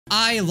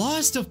I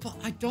lost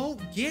I don't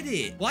get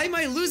it. Why am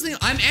I losing?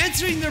 I'm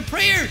answering their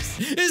prayers.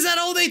 Is that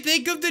all they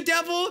think of the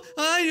devil?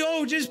 I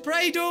know, just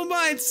pray to him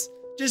once.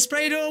 Just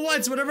pray to him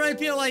once, whenever I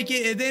feel like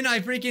it, and then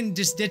I freaking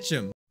just ditch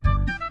him.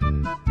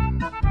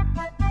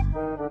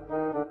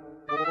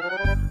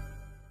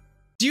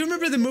 Do you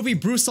remember the movie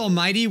Bruce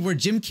Almighty, where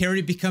Jim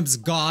Carrey becomes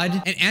God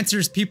and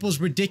answers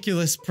people's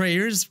ridiculous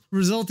prayers,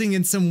 resulting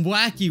in some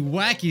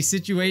wacky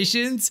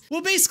situations?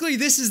 Well, basically,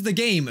 this is the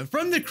game.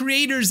 From the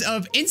creators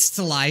of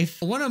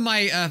Instlife, one of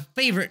my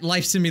favorite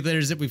life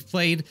simulators that we've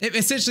played. It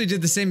essentially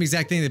did the same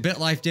exact thing that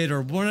BitLife did, or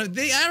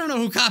I don't know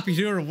who copied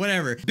it or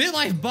whatever.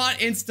 BitLife bought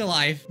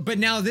Instlife, but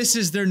now this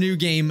is their new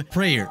game,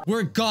 Prayr.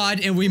 We're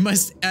God, and we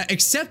must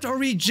accept or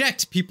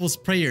reject people's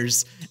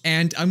prayers.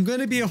 And I'm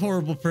gonna be a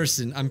horrible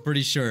person, I'm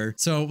pretty sure.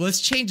 So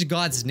let's change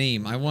God's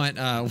name. I want,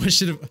 what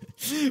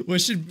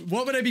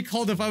would I be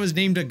called if I was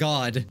named a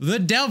god? The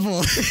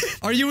devil.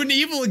 Are you an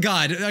evil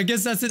god? I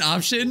guess that's an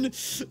option.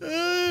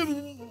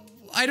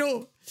 I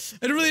don't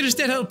really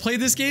understand how to play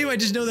this game. I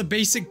just know the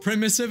basic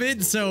premise of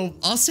it. So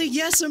I'll say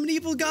yes, I'm an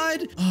evil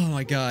god. Oh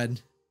my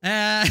god.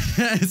 I'm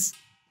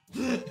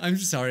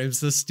sorry, I'm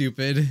so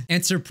stupid.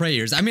 Answer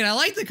prayers. I mean, I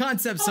like the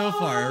concept so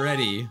far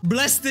already.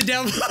 Bless the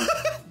devil.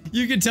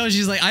 You can tell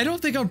she's like, I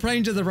don't think I'm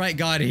praying to the right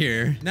God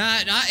here. Nah,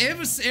 it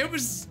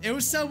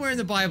was somewhere in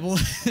the Bible.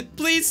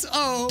 Please,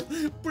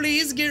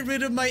 please get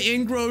rid of my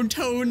ingrown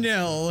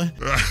toenail.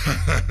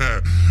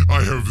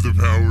 I have the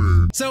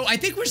power. So I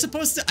think we're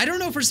supposed to, I don't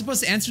know if we're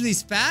supposed to answer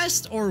these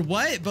fast or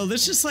what, but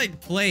let's just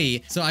like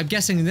play. So I'm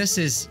guessing this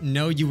is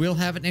no, you will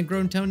have an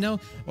ingrown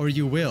toenail, or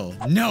you will.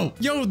 No,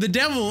 yo, the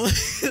devil.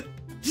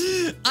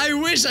 I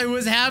wish I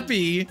was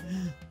happy.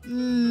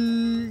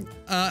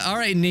 All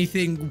right,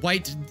 Nathan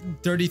White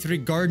 33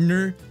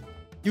 Gardener.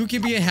 You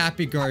can be a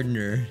happy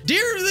gardener.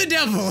 Dear the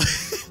devil,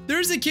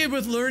 there's a kid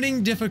with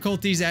learning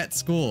difficulties at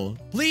school.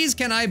 Please,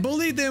 can I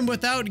bully them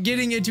without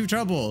getting into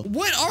trouble?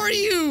 What are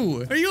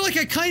you? Are you like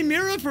a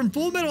chimera from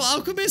Full Metal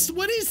Alchemist?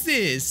 What is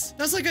this?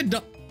 That's like a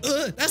dog.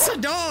 That's a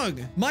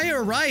dog.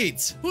 Maya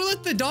writes, who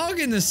let the dog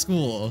in the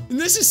school? And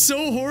this is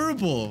so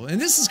horrible. And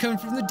this is coming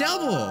from the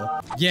devil.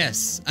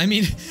 Yes, I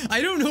mean,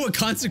 I don't know what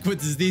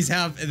consequences this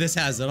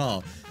has at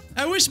all.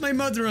 I wish my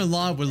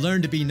mother-in-law would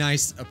learn to be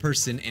nice a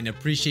person and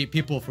appreciate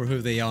people for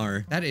who they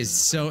are. That is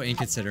so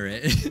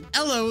inconsiderate.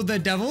 Hello, the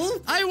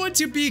devil. I want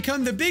to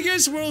become the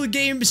biggest world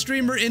game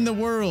streamer in the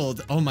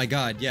world. Oh my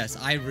god, yes,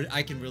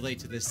 I can relate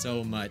to this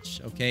so much,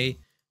 okay?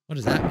 What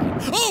does that mean?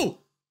 Oh!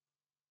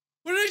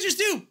 What did I just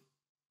do?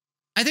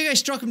 I think I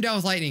struck him down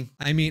with lightning.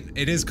 I mean,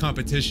 it is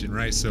competition,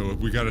 right? So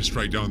we gotta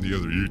strike down the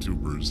other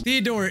YouTubers.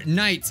 Theodore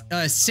Knight,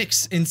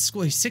 6 in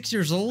school. He's 6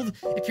 years old.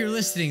 If you're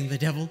listening, the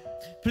devil,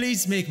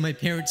 please make my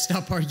parents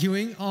stop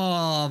arguing.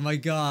 Oh my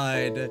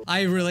god.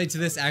 I relate to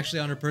this actually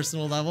on a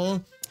personal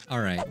level. All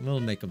right, we'll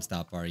make them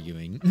stop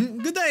arguing.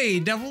 Good day,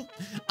 devil.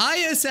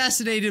 I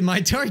assassinated my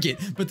target,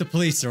 but the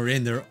police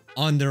are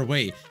on their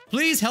way.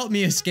 Please help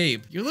me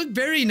escape. You look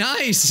very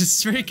nice.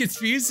 It's very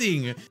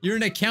confusing. You're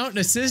an accountant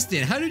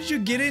assistant. How did you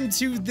get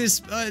into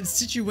this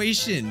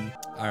situation?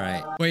 All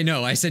right. Wait,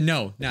 no, I said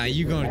no. Nah,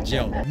 you going to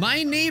jail.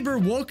 My neighbor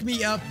woke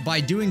me up by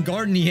doing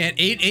gardening at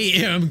 8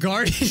 a.m.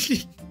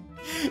 Gardening?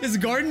 Is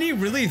gardening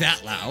really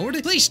that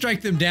loud? Please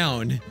strike them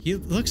down. He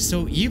looks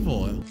so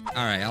evil.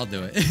 All right, I'll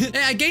do it.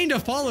 Hey, I gained a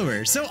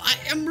follower. So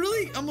I'm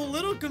a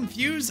little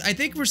confused. I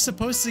think we're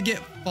supposed to get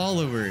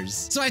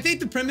followers. So I think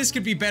the premise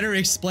could be better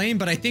explained,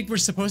 but I think we're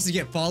supposed to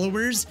get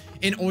followers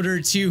in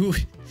order to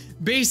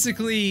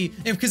basically,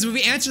 because if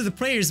we answer the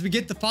prayers, we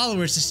get the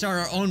followers to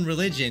start our own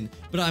religion.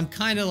 But I'm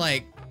kind of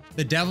like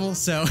the devil,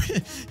 so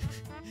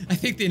I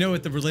think they know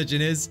what the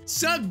religion is.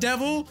 Sup,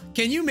 devil?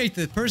 Can you make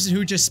the person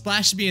who just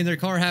splashed me in their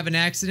car have an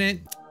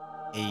accident?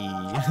 Hey.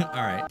 All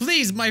right.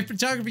 Please, my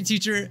photography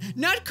teacher,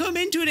 not come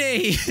in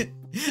today.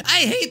 I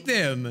hate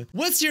them.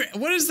 What's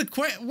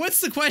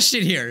the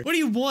question here? What do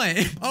you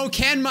want? Oh,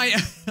 can my,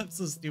 I'm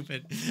so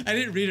stupid. I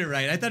didn't read it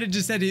right. I thought it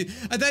just said, I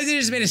thought they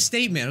just made a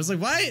statement. I was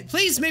like, what?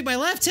 Please make my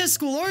left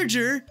testicle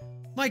larger.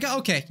 My god,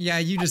 okay, yeah,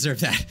 you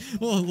deserve that.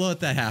 We'll let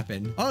that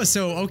happen. Oh,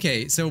 so,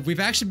 okay, so we've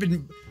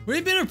been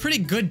a pretty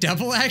good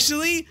devil,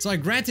 actually. So I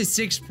granted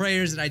 6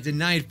 prayers and I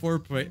denied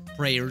 4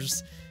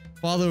 prayers.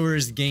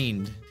 Followers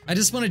gained. I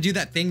just want to do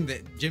that thing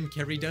that Jim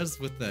Carrey does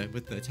with the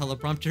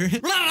teleprompter.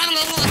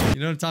 You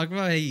know what I'm talking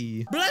about?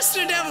 Hey. Bless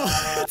the devil.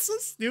 That's so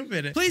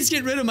stupid. Please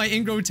get rid of my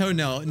ingrown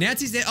toenail.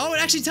 Nancy's, oh,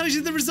 it actually tells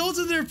you the results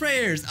of their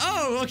prayers.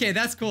 Oh, okay,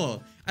 that's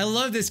cool. I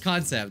love this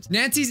concept.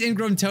 Nancy's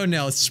ingrown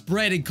toenail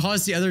spread and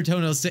caused the other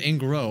toenails to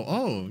ingrow.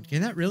 Oh,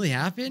 can that really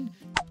happen?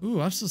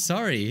 Ooh, I'm so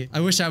sorry.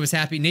 I wish I was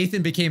happy.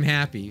 Nathan became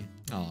happy.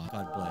 Oh,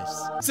 God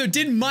bless. So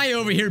did Maya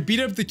over here beat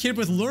up the kid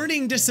with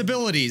learning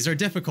disabilities or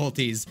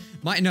difficulties?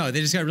 No,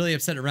 they just got really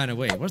upset and ran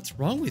away. What's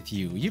wrong with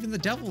you? Even the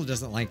devil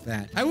doesn't like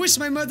that. I wish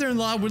my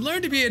mother-in-law would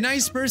learn to be a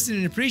nice person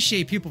and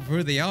appreciate people for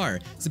who they are.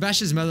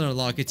 Sebastian's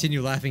mother-in-law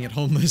continued laughing at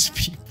homeless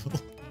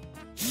people.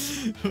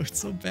 Oh, it's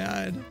so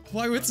bad.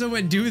 Why would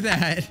someone do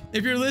that?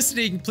 If you're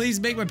listening, please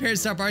make my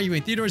parents stop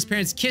arguing. Theodore's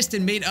parents kissed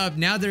and made up.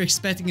 Now they're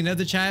expecting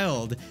another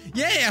child.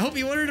 Yay, I hope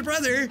you wanted a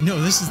brother.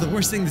 No, this is the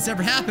worst thing that's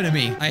ever happened to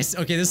me.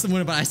 Okay, this is the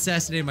one about I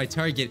assassinated my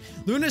target.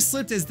 Luna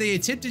slipped as they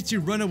attempted to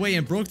run away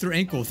and broke their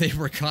ankle. They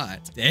were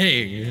caught.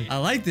 Dang, I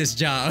like this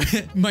job.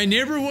 My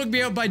neighbor woke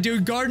me up by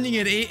doing gardening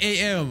at 8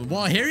 a.m.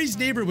 While Harry's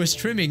neighbor was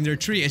trimming their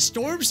tree, a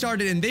storm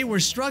started and they were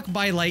struck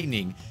by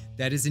lightning.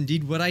 That is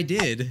indeed what I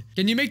did.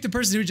 Can you make the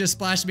person who just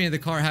splashed me in the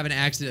car have an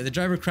accident? The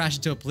driver crashed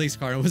into a police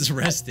car and was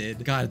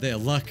arrested. God, they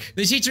had luck.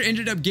 The teacher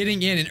ended up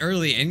getting in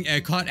early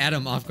and caught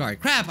Adam off guard.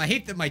 Crap, I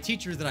hate that my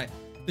teacher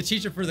the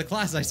teacher for the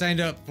class I signed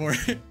up for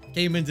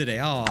came in today.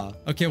 Aw.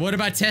 Okay, what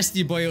about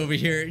Testy Boy over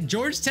here?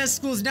 George's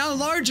testicle is now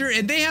larger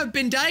and they have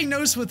been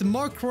diagnosed with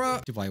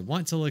macro. Do I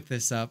want to look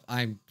this up?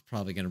 I'm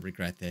probably gonna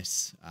regret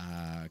this.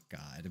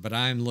 God, but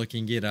I'm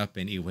looking it up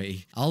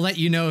anyway. I'll let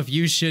you know if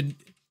you should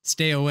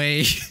stay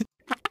away.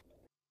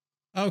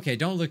 Okay,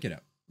 don't look it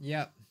up.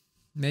 Yep.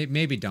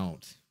 Maybe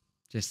don't.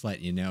 Just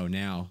let you know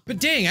now. But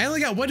dang, I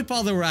only got one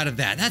follower out of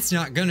that. That's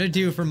not gonna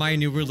do for my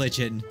new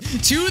religion.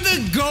 To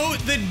the goat,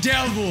 the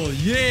devil.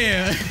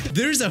 Yeah.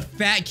 There's a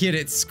fat kid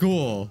at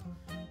school.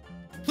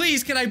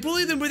 Please, can I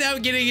bully them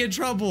without getting in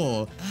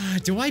trouble?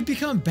 Do I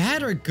become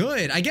bad or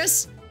good? I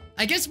guess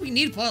we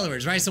need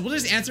followers, right? So we'll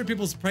just answer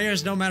people's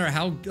prayers no matter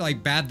how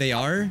like bad they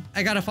are.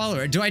 I got a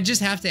follower. Do I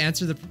just have to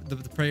answer the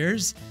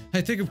prayers?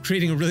 I think I'm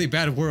creating a really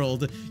bad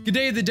world. Good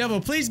day, the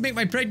devil. Please make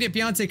my pregnant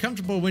fiance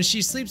comfortable when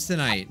she sleeps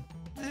tonight.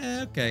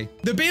 Okay.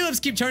 The bailiffs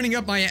keep turning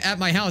up at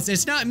my house.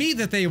 It's not me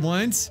that they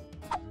want.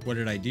 What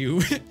did I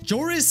do?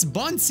 Joris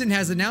Bonson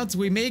has announced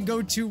we may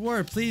go to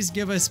war. Please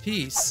give us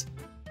peace.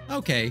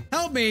 Okay.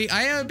 Help me.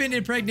 I have been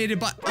impregnated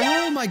by—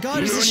 Oh my God,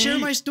 does this share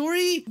my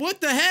story?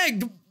 What the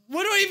heck?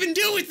 What do I even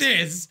do with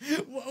this?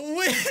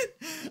 What?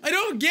 I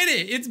don't get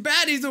it. It's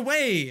bad either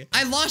way.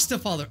 I lost a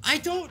follower. I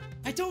don't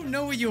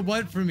know what you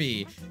want from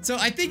me. So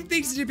I think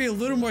things need to be a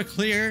little more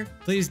clear.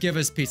 Please give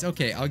us peace.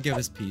 Okay, I'll give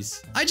us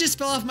peace. I just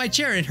fell off my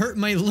chair and hurt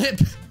my lip.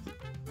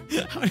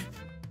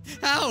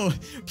 How?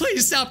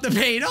 Please stop the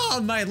pain. Oh,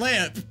 my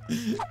lip.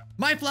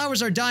 My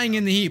flowers are dying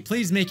in the heat.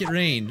 Please make it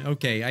rain.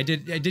 Okay, I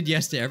did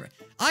yesterday.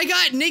 I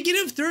got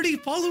negative 30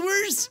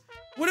 followers?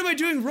 What am I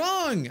doing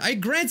wrong? I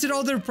granted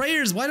all their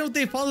prayers. Why don't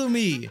they follow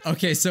me?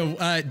 Okay, so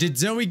did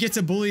Zoe get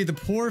to bully the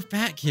poor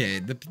fat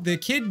kid? The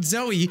kid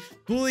Zoe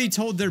bully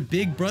told their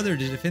big brother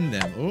to defend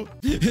them. Oh,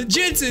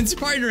 Jensen's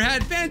partner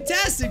had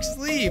fantastic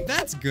sleep.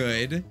 That's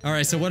good. All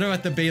right, so what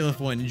about the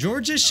bailiff one?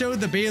 Georgia showed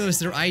the bailiffs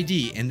their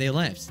ID and they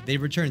left. They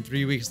returned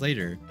 3 weeks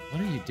later.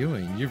 What are you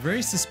doing? You're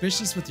very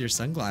suspicious with your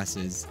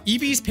sunglasses.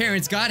 Evie's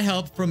parents got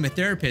help from a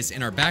therapist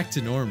and are back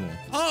to normal.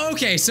 Oh,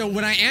 okay, so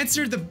when I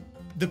answered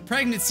the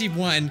pregnancy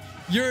one,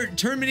 you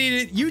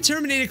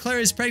terminated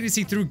Clara's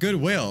pregnancy through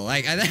goodwill.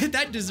 Like,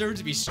 that deserves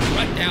to be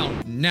struck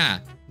down. Nah.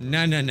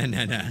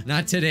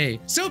 Not today.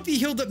 Sophie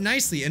healed up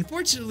nicely.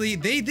 Unfortunately,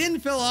 they then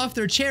fell off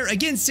their chair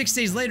again 6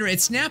 days later and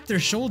snapped their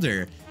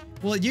shoulder.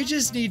 Well, you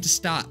just need to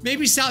stop.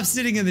 Maybe stop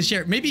sitting in the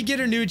chair. Maybe get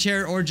a new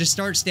chair or just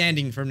start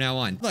standing from now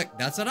on. Look,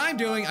 that's what I'm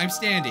doing. I'm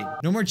standing.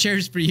 No more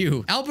chairs for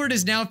you. Albert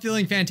is now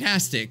feeling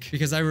fantastic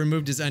because I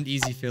removed his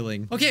uneasy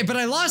feeling. Okay, but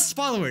I lost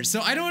followers,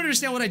 so I don't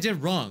understand what I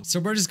did wrong. So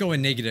we're just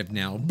going negative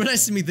now.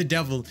 Bless me, the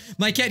devil.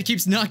 My cat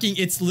keeps knocking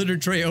its litter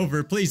tray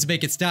over. Please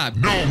make it stop.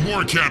 No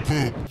more cat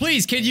poop.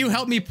 Please, can you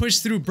help me push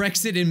through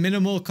Brexit in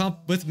minimal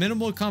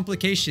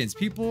complications?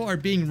 People are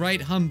being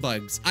right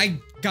humbugs. I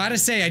gotta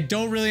say, I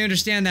don't really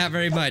understand that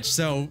very much,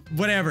 so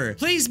whatever.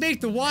 Please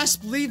make the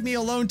wasp leave me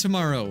alone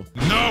tomorrow.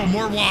 No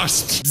more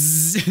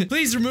wasps.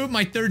 Please remove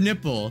my third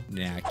nipple.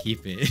 Nah,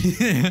 keep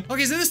it.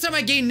 Okay, so this time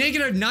I gained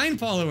negative 9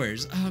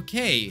 followers.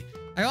 Okay.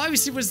 I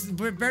obviously was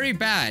very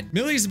bad.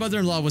 Millie's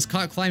mother-in-law was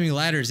caught climbing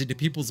ladders into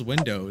people's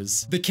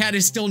windows. The cat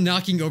is still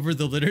knocking over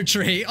the litter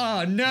tray.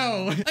 Oh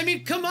no. I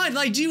mean, come on,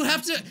 like, do you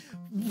have to—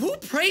 who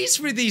prays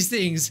for these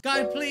things?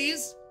 God,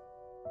 please.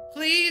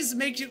 Please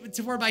make it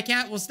to where my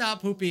cat will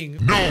stop pooping.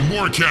 No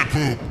more cat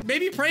poop.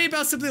 Maybe pray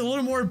about something a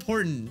little more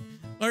important.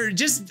 Or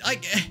just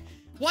like,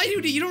 why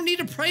do you don't need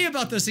to pray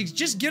about those things.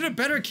 Just get a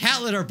better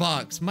cat litter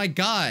box. My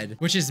God,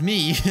 which is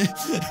me.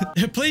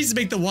 Please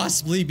make the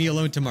wasp leave me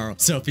alone tomorrow.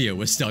 Sophia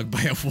was stung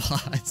by a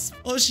wasp.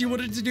 All she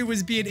wanted to do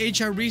was be an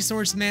HR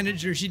resource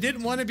manager. She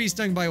didn't want to be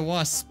stung by a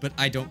wasp, but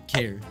I don't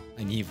care.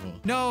 I'm evil.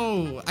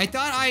 No, I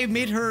thought I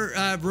made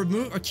her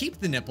remove or keep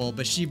the nipple,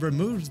 but she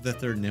removed the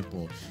third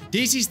nipple.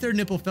 Daisy's third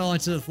nipple fell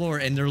onto the floor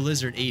and their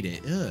lizard ate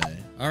it. Ugh.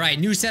 All right,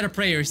 new set of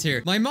prayers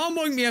here. My mom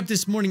woke me up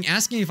this morning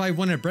asking if I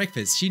wanted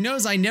breakfast. She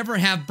knows I never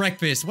have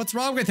breakfast. What's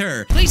wrong with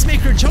her? Please make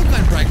her choke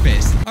on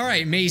breakfast. All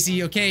right,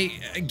 Maisie, okay,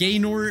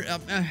 Gaynor,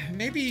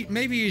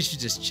 maybe you should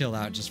just chill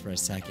out just for a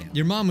second.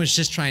 Your mom was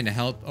just trying to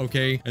help,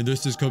 okay? And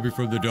this is coming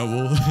from the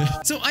devil.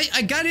 So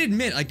I gotta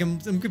admit, like, I'm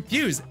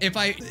confused. If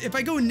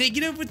I go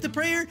negative with the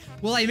prayer,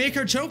 will I make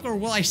her choke or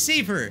will I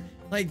save her?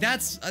 Like,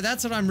 that's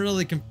what I'm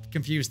really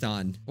confused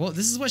on. Well,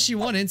 this is what she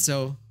wanted,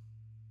 so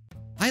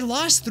I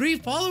lost 3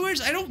 followers?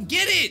 I don't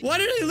get it. Why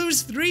did I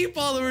lose 3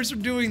 followers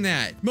from doing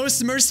that?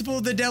 Most merciful,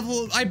 the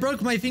devil. I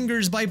broke my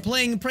fingers by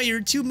playing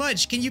Prayr too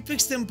much. Can you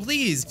fix them,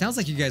 please? Sounds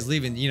like you guys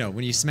leaving, you know,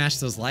 when you smash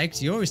those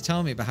likes, you always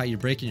tell me about how you're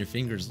breaking your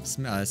fingers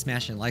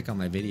smashing like on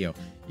my video.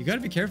 You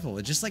gotta be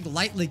careful. Just like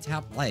lightly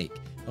tap like.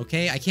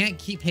 Okay, I can't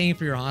keep paying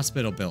for your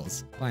hospital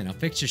bills. Fine, I'll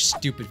fix your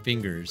stupid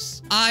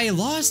fingers. I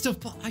lost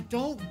I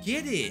don't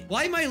get it.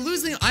 Why am I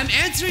losing? I'm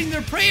answering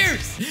their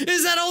prayers.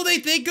 Is that all they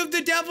think of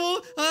the devil?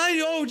 I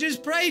know,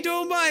 just pray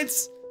to him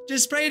once.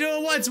 Just pray to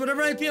him once,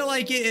 whenever I feel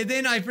like it, and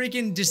then I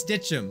freaking just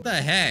ditch him. What the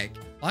heck?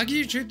 Why can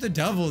you treat the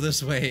devil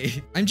this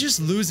way? I'm just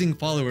losing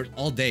followers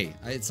all day.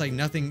 It's like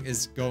nothing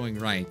is going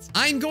right.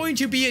 I'm going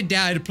to be a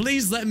dad.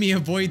 Please let me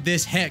avoid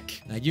this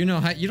heck. Now, you know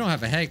how you don't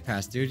have a heck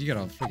pass, dude. You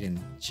gotta freaking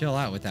chill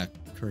out with that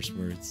curse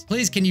words.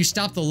 Please, can you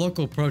stop the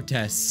local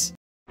protests?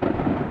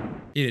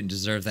 He didn't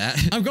deserve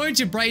that. I'm going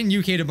to Brighton,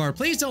 UK tomorrow.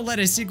 Please don't let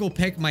a seagull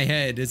peck my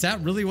head. Is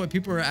that really what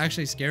people are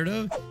actually scared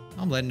of?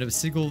 I'm letting a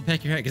seagull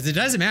peck your head because it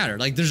doesn't matter.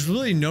 Like, there's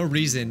really no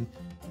reason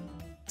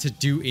to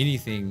do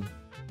anything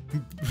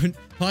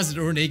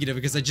positive or negative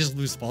because I just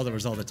lose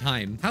followers all the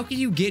time. How can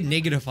you get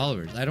negative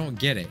followers? I don't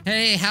get it.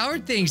 Hey, how are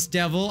things,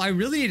 devil? I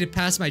really need to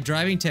pass my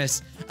driving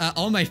test.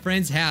 All my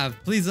friends have.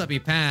 Please let me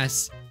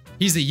pass.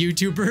 He's a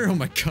YouTuber? Oh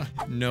my god.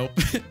 Nope.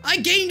 I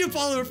gained a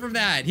follower from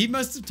that. He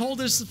must have told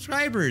his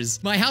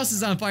subscribers. My house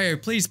is on fire.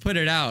 Please put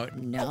it out.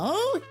 No?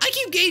 I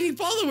keep gaining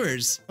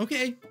followers.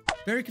 Okay.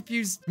 Very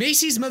confused.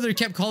 Macy's mother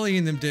kept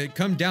calling them to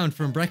come down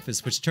from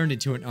breakfast, which turned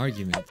into an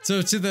argument.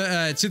 So to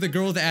the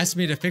girl that asked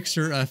me to fix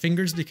her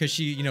fingers because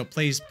she, you know,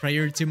 plays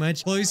Prayr too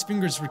much, Chloe's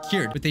fingers were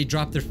cured, but they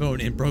dropped their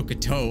phone and broke a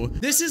toe.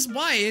 This is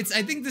why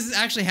I think this has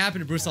actually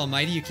happened to Bruce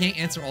Almighty. You can't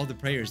answer all the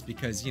prayers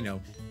because, you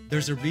know,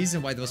 there's a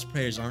reason why those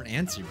prayers aren't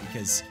answered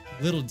because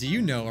little do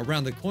you know,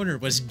 around the corner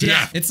was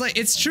death. It's like,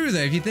 it's true though,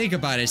 if you think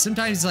about it.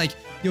 Sometimes like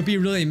you'll be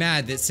really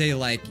mad that say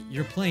like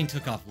your plane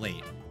took off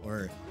late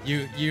or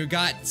you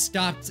got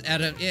stopped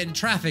in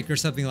traffic or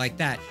something like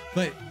that.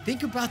 But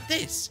think about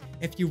this.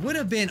 If you would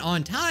have been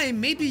on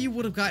time, maybe you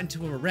would have gotten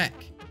to a wreck.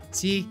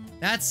 See,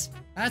 that's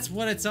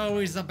what it's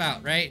always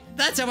about, right?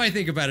 That's how I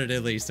think about it,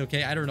 at least,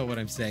 okay? I don't know what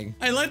I'm saying.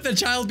 I let the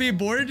child be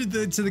born to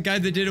the guy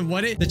that didn't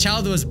want it. The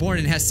child was born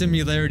and has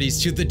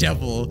similarities to the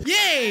devil.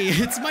 Yay!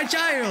 It's my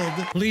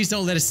child! Please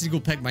don't let a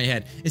seagull peck my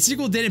head. A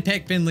seagull didn't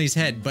peck Finley's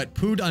head, but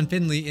pooed on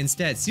Finley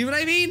instead. See what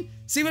I mean?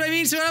 See what I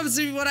mean? So what happens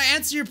when I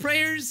answer your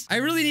prayers? I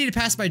really need to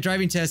pass my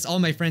driving test. All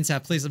my friends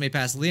have. Please let me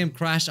pass. Liam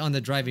crashed on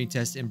the driving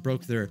test and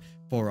broke their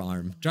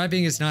forearm.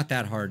 Driving is not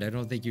that hard. I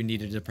don't think you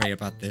needed to pray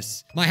about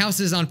this. My house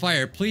is on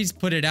fire. Please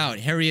put it out.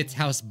 Harriet's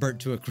house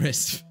burnt to a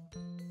crisp.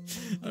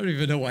 I don't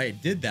even know why I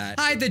did that.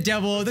 Hi, the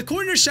devil. The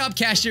corner shop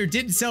cashier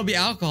didn't sell me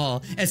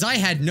alcohol as I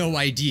had no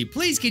ID.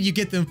 Please, can you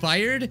get them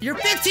fired? You're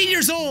 15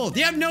 years old.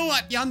 You have no...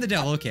 Yeah, I'm the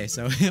devil. Okay,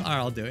 so all right,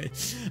 I'll do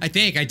it. I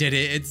think I did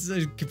it. It's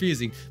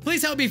confusing.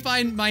 Please help me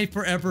find my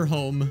forever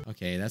home.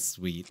 Okay, that's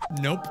sweet.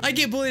 Nope. I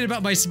get bullied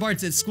about my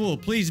smarts at school.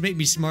 Please make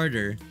me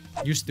smarter.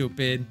 You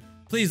stupid.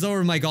 Please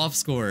lower my golf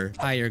score.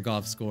 Higher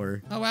golf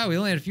score. Oh wow, we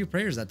only had a few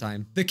prayers that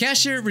time. The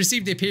cashier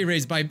received a pay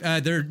raise by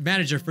their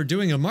manager for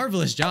doing a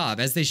marvelous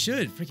job, as they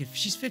should. Freaking,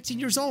 she's 15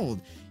 years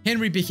old.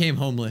 Henry became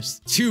homeless.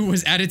 2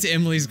 was added to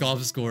Emily's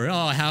golf score.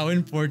 Oh, how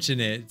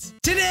unfortunate.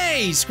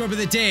 Today, scrub of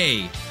the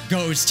day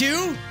goes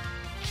to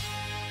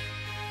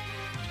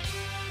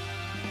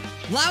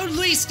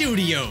Loudly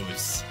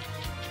Studios.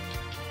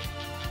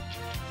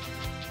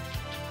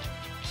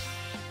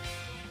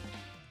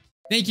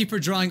 Thank you for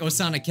drawing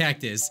Osana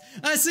Cactus.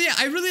 So yeah,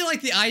 I really like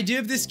the idea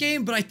of this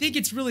game, but I think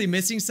it's really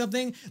missing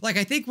something. Like,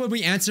 I think when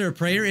we answer a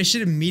prayer, it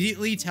should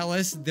immediately tell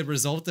us the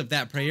result of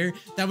that prayer.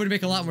 That would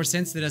make a lot more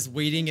sense than us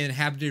waiting and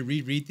having to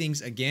reread things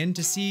again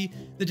to see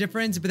the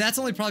difference. But that's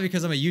only probably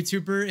because I'm a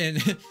YouTuber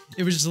and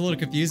it was just a little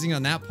confusing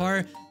on that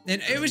part.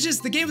 And it was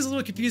just, the game was a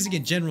little confusing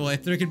in general.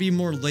 If there could be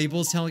more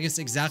labels telling us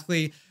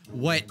exactly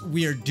what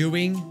we are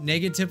doing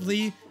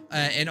negatively,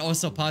 and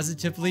also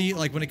positively,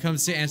 like when it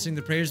comes to answering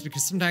the prayers,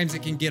 because sometimes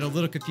it can get a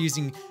little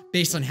confusing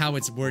based on how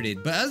it's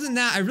worded. But other than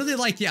that, I really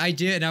like the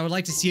idea and I would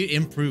like to see it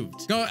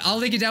improved. I'll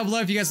link it down below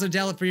if you guys want to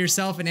download it for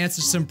yourself and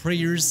answer some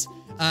prayers.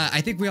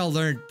 I think we all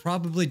learned,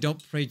 probably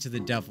don't pray to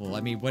the devil.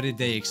 I mean, what did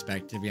they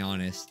expect, to be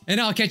honest?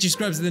 And I'll catch you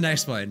scrubs in the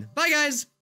next one. Bye, guys!